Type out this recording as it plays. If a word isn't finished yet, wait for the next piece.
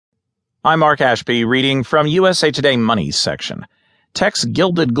I'm Mark Ashby, reading from USA Today Money's section. Tech's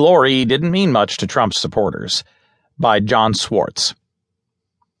gilded glory didn't mean much to Trump's supporters. By John Swartz.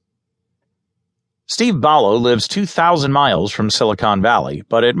 Steve Ballo lives 2,000 miles from Silicon Valley,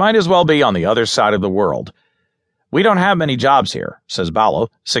 but it might as well be on the other side of the world. We don't have many jobs here, says Ballo,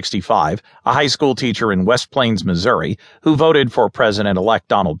 65, a high school teacher in West Plains, Missouri, who voted for President-elect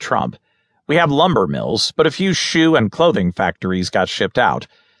Donald Trump. We have lumber mills, but a few shoe and clothing factories got shipped out.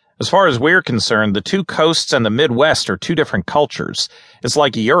 As far as we're concerned, the two coasts and the Midwest are two different cultures. It's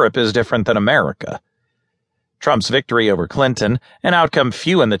like Europe is different than America. Trump's victory over Clinton, an outcome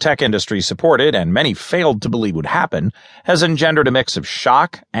few in the tech industry supported and many failed to believe would happen, has engendered a mix of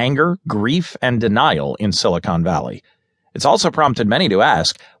shock, anger, grief, and denial in Silicon Valley. It's also prompted many to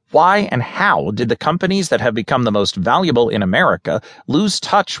ask, why and how did the companies that have become the most valuable in America lose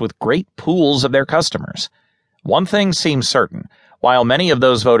touch with great pools of their customers? One thing seems certain. While many of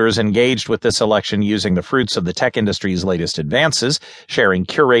those voters engaged with this election using the fruits of the tech industry's latest advances, sharing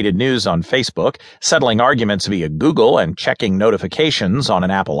curated news on Facebook, settling arguments via Google, and checking notifications on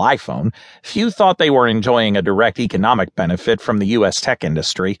an Apple iPhone, few thought they were enjoying a direct economic benefit from the U.S. tech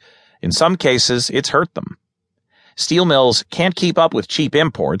industry. In some cases, it's hurt them. Steel mills can't keep up with cheap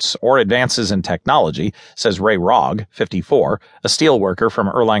imports or advances in technology, says Ray Rogg, 54, a steel worker from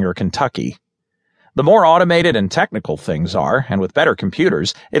Erlanger, Kentucky. The more automated and technical things are, and with better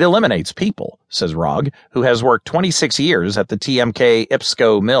computers, it eliminates people, says Rogg, who has worked 26 years at the TMK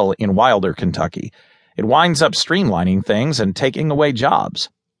IPSCO mill in Wilder, Kentucky. It winds up streamlining things and taking away jobs.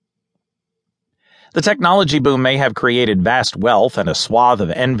 The technology boom may have created vast wealth and a swath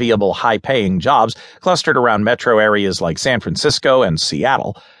of enviable high-paying jobs clustered around metro areas like San Francisco and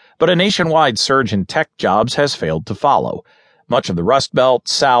Seattle, but a nationwide surge in tech jobs has failed to follow. Much of the Rust Belt,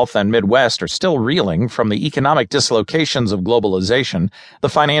 South, and Midwest are still reeling from the economic dislocations of globalization, the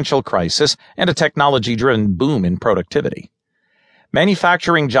financial crisis, and a technology-driven boom in productivity.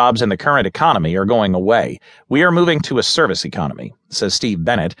 Manufacturing jobs in the current economy are going away. We are moving to a service economy, says Steve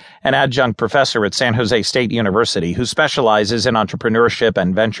Bennett, an adjunct professor at San Jose State University who specializes in entrepreneurship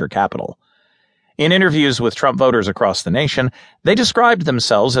and venture capital. In interviews with Trump voters across the nation, they described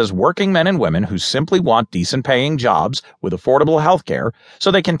themselves as working men and women who simply want decent-paying jobs with affordable health care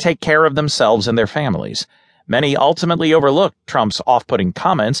so they can take care of themselves and their families. Many ultimately overlooked Trump's off-putting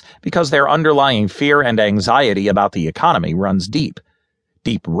comments because their underlying fear and anxiety about the economy runs deep.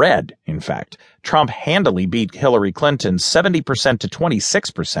 Deep red, in fact. Trump handily beat Hillary Clinton 70% to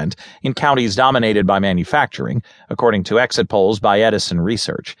 26% in counties dominated by manufacturing, according to exit polls by Edison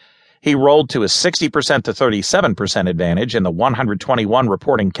Research. He rolled to a 60% to 37% advantage in the 121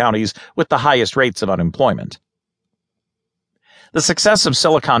 reporting counties with the highest rates of unemployment. The success of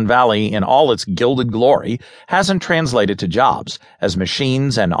Silicon Valley in all its gilded glory hasn't translated to jobs, as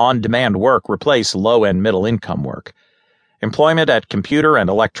machines and on-demand work replace low- and middle-income work. Employment at computer and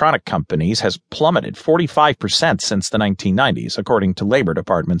electronic companies has plummeted 45% since the 1990s, according to Labor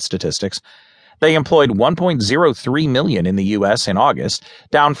Department statistics. They employed 1.03 million in the U.S. in August,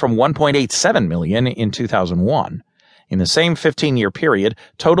 down from 1.87 million in 2001. In the same 15-year period,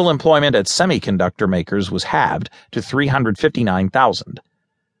 total employment at semiconductor makers was halved to 359,000.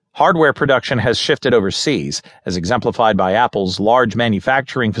 Hardware production has shifted overseas, as exemplified by Apple's large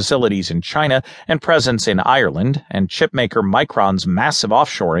manufacturing facilities in China and presence in Ireland, and chipmaker Micron's massive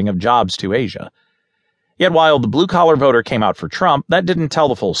offshoring of jobs to Asia. Yet while the blue-collar voter came out for Trump, that didn't tell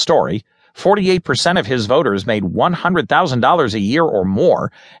the full story. 48% of his voters made $100,000 a year or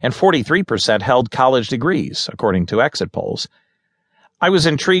more, and 43% held college degrees, according to exit polls. I was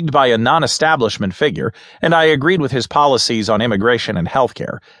intrigued by a non-establishment figure, and I agreed with his policies on immigration and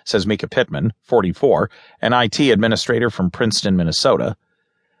healthcare, says Mika Pittman, 44, an IT administrator from Princeton, Minnesota.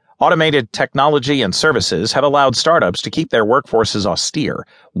 Automated technology and services have allowed startups to keep their workforces austere.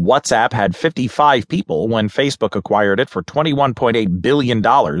 WhatsApp had 55 people when Facebook acquired it for $21.8 billion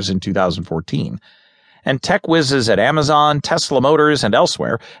in 2014. And tech whizzes at Amazon, Tesla Motors, and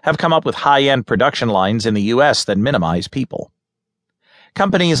elsewhere have come up with high-end production lines in the U.S. that minimize people.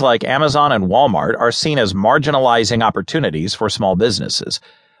 Companies like Amazon and Walmart are seen as marginalizing opportunities for small businesses.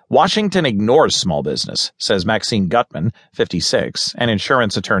 Washington ignores small business, says Maxine Gutman, 56, an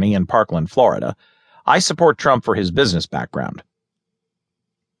insurance attorney in Parkland, Florida. I support Trump for his business background.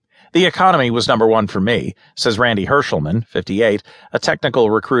 The economy was number one for me, says Randy Hershelman, 58, a technical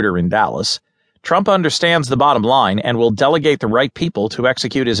recruiter in Dallas. Trump understands the bottom line and will delegate the right people to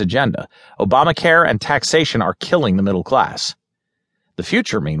execute his agenda. Obamacare and taxation are killing the middle class. The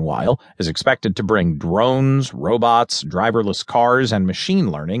future, meanwhile, is expected to bring drones, robots, driverless cars, and machine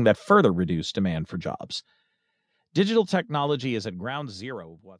learning that further reduce demand for jobs. Digital technology is at ground zero of what's